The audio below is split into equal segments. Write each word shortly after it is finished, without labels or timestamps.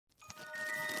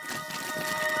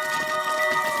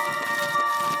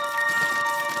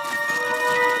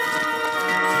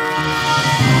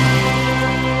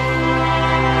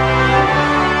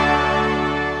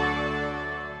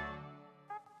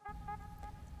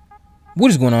What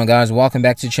is going on, guys? Welcome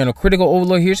back to the channel. Critical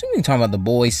Overlord here. So we're going to talk about The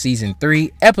Boys Season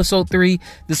 3, Episode 3.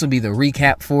 This will be the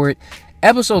recap for it.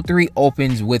 Episode 3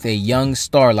 opens with a young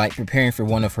Starlight preparing for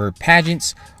one of her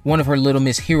pageants, one of her Little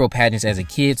Miss Hero pageants as a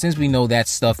kid, since we know that's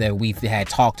stuff that we've had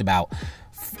talked about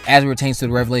as it pertains to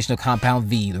the revelation of Compound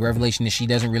V, the revelation that she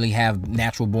doesn't really have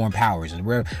natural born powers, and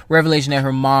the revelation that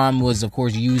her mom was, of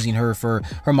course, using her for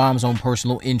her mom's own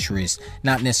personal interest,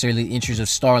 not necessarily the interest of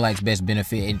Starlight's best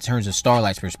benefit in terms of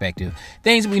Starlight's perspective.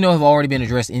 Things we know have already been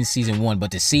addressed in Season 1,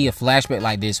 but to see a flashback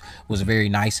like this was very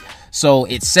nice. So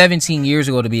it's 17 years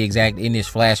ago to be exact in this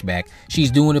flashback. She's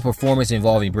doing a performance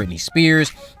involving Britney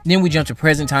Spears. Then we jump to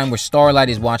present time where Starlight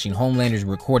is watching Homelander's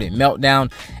recorded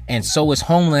meltdown, and so is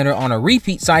Homelander on a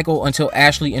repeat cycle until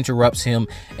Ashley interrupts him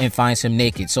and finds him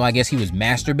naked. So I guess he was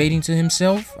masturbating to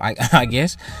himself, I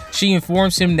guess. She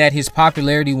informs him that his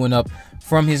popularity went up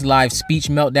from his live speech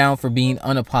meltdown for being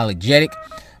unapologetic.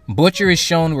 Butcher is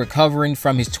shown recovering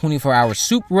from his 24-hour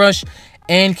soup rush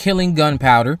and killing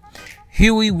gunpowder.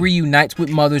 Hughie reunites with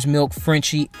Mother's Milk,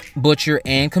 Frenchie, Butcher,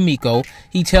 and Kamiko.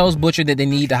 He tells Butcher that they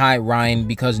need to hide Ryan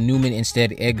because Newman and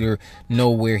Edgar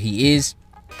know where he is.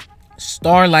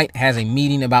 Starlight has a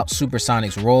meeting about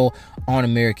Supersonic's role on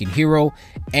American Hero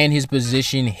and his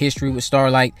position history with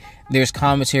Starlight. There's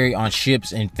commentary on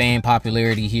ships and fan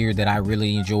popularity here that I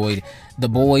really enjoyed. The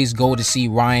boys go to see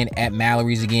Ryan at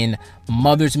Mallory's again.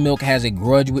 Mother's Milk has a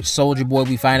grudge with Soldier Boy,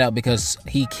 we find out, because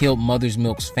he killed Mother's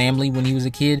Milk's family when he was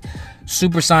a kid.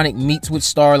 Supersonic meets with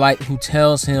Starlight, who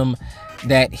tells him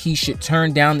that he should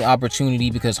turn down the opportunity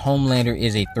because Homelander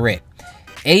is a threat.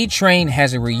 A-Train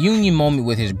has a reunion moment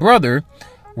with his brother.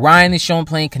 Ryan is shown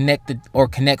playing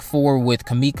Connect 4 with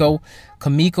Kamiko.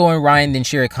 Kamiko and Ryan then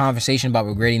share a conversation about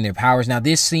regretting their powers. Now,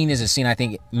 this scene is a scene I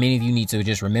think many of you need to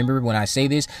just remember when I say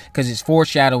this, because it's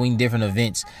foreshadowing different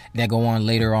events that go on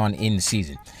later on in the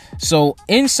season. So,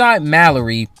 inside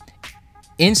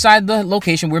the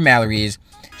location where Mallory is,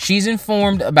 she's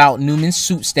informed about Newman's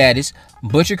suit status.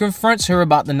 Butcher confronts her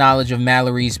about the knowledge of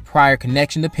Mallory's prior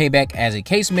connection to Payback as a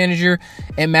case manager,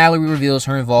 and Mallory reveals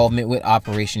her involvement with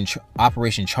Operation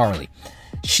Charlie.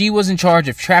 She was in charge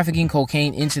of trafficking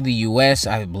cocaine into the U.S.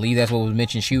 I believe that's what was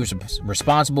mentioned. She was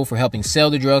responsible for helping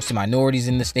sell the drugs to minorities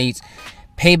in the States.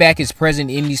 Payback is present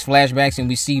in these flashbacks, and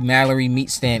we see Mallory meet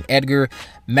Stan Edgar.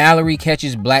 Mallory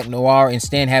catches Black Noir and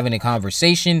Stan having a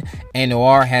conversation, and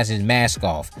Noir has his mask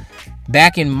off.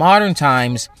 Back in modern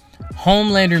times,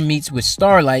 Homelander meets with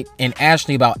Starlight and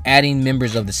Ashley about adding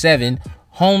members of the Seven.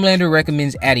 Homelander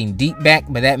recommends adding Deep back,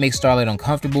 but that makes Starlight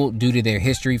uncomfortable due to their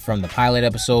history from the pilot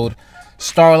episode.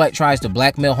 Starlight tries to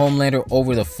blackmail Homelander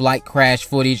over the flight crash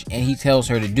footage, and he tells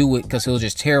her to do it because he'll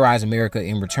just terrorize America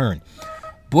in return.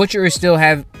 Butcher is still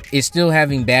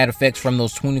having bad effects from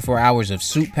those 24 hours of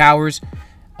suit powers.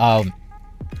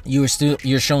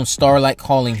 You're shown Starlight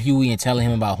calling Hughie and telling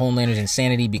him about Homelander's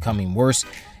insanity becoming worse.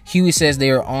 Hughie says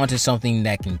they are onto something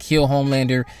that can kill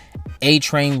Homelander.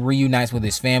 A-Train reunites with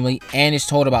his family and is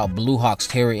told about Blue Hawk's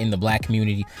terror in the black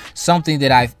community, something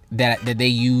that they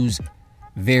use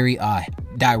very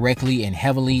directly and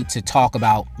heavily to talk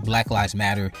about Black Lives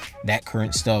Matter, that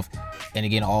current stuff, and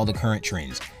again all the current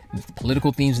trends. The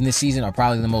political themes in this season are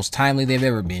probably the most timely they've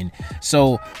ever been.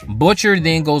 So Butcher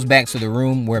then goes back to the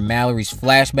room where Mallory's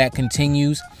flashback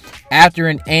continues. After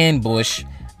an ambush,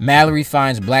 Mallory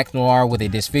finds Black Noir with a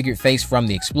disfigured face from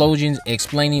the explosions,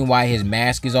 explaining why his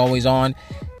mask is always on.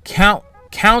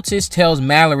 Countess tells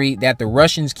Mallory that the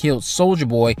Russians killed Soldier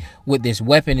Boy with this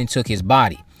weapon and took his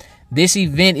body. This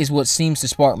event is what seems to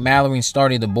spark Mallory and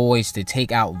started the boys to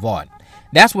take out Vought.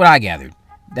 That's what I gathered.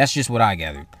 That's just what I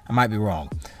gathered. I might be wrong.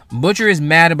 Butcher is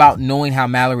mad about knowing how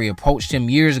Mallory approached him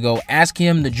years ago, asking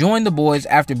him to join the boys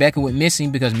after Becca went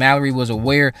missing because Mallory was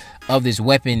aware of this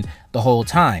weapon the whole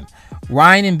time.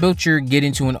 Ryan and Butcher get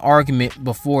into an argument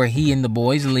before he and the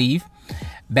boys leave.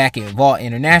 Back at Vought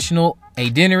International, a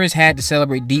dinner is had to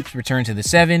celebrate Deep's return to the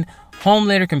Seven.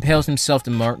 Homelander compares himself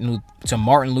to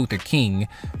Martin Luther King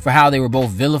for how they were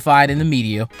both vilified in the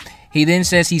media. He then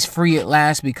says he's free at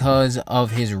last because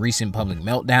of his recent public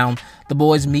meltdown. The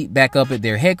boys meet back up at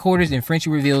their headquarters, and Frenchie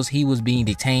reveals he was being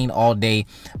detained all day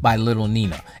by Little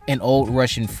Nina, an old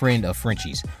Russian friend of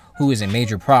Frenchie's, who is a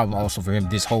major problem also for him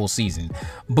this whole season.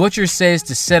 Butcher says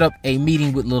to set up a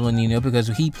meeting with Little Nina because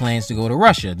he plans to go to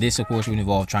Russia. This, of course, would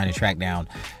involve trying to track down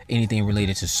anything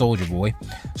related to Soldier Boy.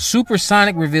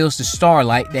 Supersonic reveals to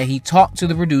Starlight that he talked to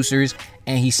the producers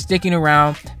and he's sticking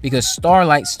around because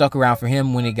Starlight stuck around for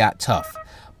him when it got tough.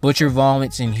 Butcher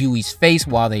vomits in Hughie's face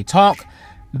while they talk.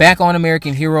 Back on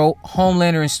American Hero,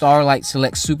 Homelander and Starlight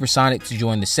select Supersonic to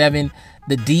join the Seven.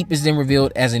 The Deep is then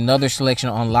revealed as another selection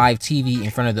on live TV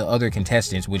in front of the other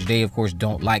contestants, which they, of course,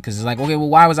 don't like because it's like, okay, well,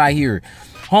 why was I here?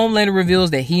 Homelander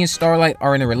reveals that he and Starlight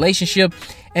are in a relationship,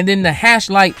 and then the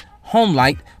hashtag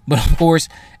Homelight, but of course,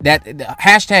 that the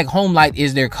hashtag Homelight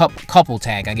is their couple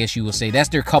tag, I guess you will say. That's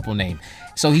their couple name.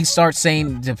 So he starts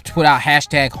saying to put out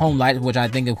hashtag Homelight, which I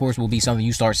think, of course, will be something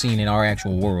you start seeing in our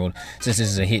actual world since this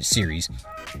is a hit series.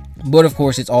 But of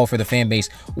course, it's all for the fan base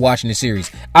watching the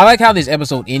series. I like how this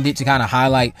episode ended to kind of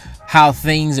highlight how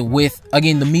things with,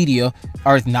 again, the media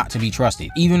are not to be trusted.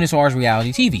 Even as far as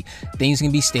reality TV, things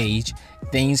can be staged.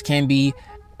 Things can be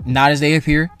not as they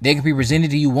appear. They can be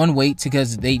presented to you one way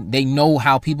because they know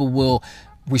how people will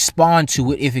respond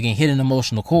to it if it can hit an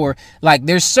emotional core. Like,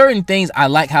 there's certain things I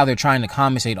like how they're trying to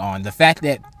compensate on. The fact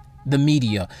that the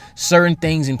media, certain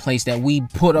things in place that we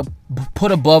put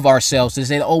above ourselves to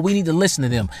say, oh, we need to listen to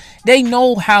them. They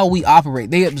know how we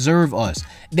operate. They observe us.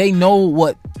 They know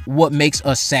what makes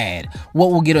us sad,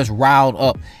 what will get us riled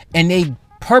up, and they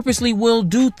purposely will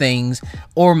do things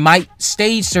or might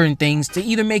stage certain things to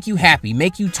either make you happy,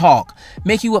 make you talk,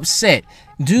 make you upset,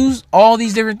 do all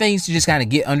these different things to just kind of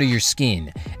get under your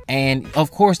skin. And of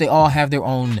course, they all have their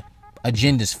own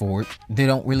agendas for it. They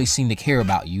don't really seem to care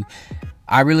about you.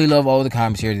 I really love all the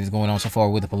commentary that's going on so far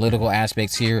with the political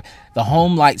aspects here. The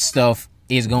Homelight stuff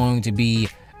is going to be,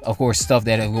 of course, stuff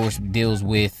that, of course, deals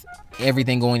with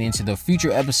everything going into the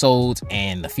future episodes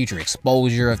and the future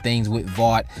exposure of things with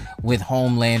Vought, with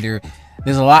Homelander.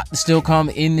 There's a lot to still come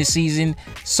in this season.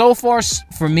 So far,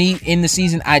 for me, in the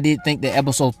season, I did think that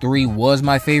episode 3 was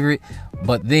my favorite.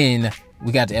 But then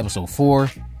we got to episode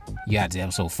 4. You got to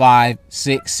episode 5,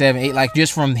 6, 7, 8. Like,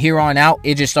 just from here on out,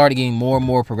 it just started getting more and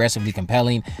more progressively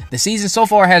compelling. The season so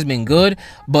far has been good,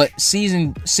 but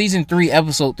season 3,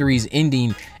 episode 3's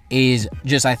ending is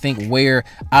just, I think, where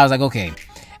I was like, okay,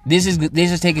 this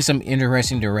is taking some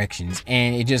interesting directions,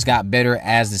 and it just got better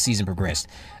as the season progressed.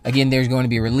 Again, there's going to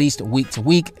be released week to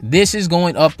week. This is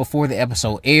going up before the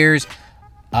episode airs,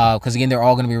 because again, they're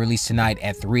all going to be released tonight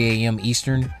at 3 a.m.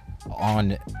 Eastern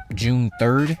on June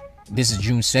 3rd. This is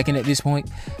June 2nd at this point,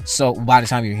 so by the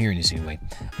time you're hearing this anyway.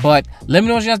 But let me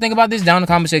know what you guys think about this down in the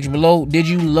comment section below. Did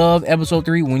you love episode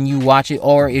 3 when you watch it?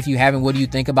 Or if you haven't, what do you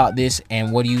think about this?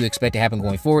 And what do you expect to happen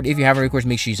going forward? If you haven't, of course,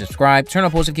 make sure you subscribe. Turn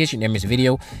on post notifications, never miss a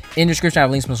video. In the description, I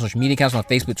have links to my social media accounts on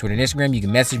Facebook, Twitter, and Instagram. You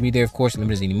can message me there, of course, let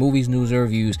me know any movies, news, or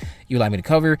reviews you'd like me to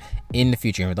cover in the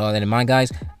future. And with all that in mind,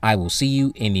 guys, I will see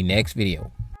you in the next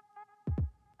video.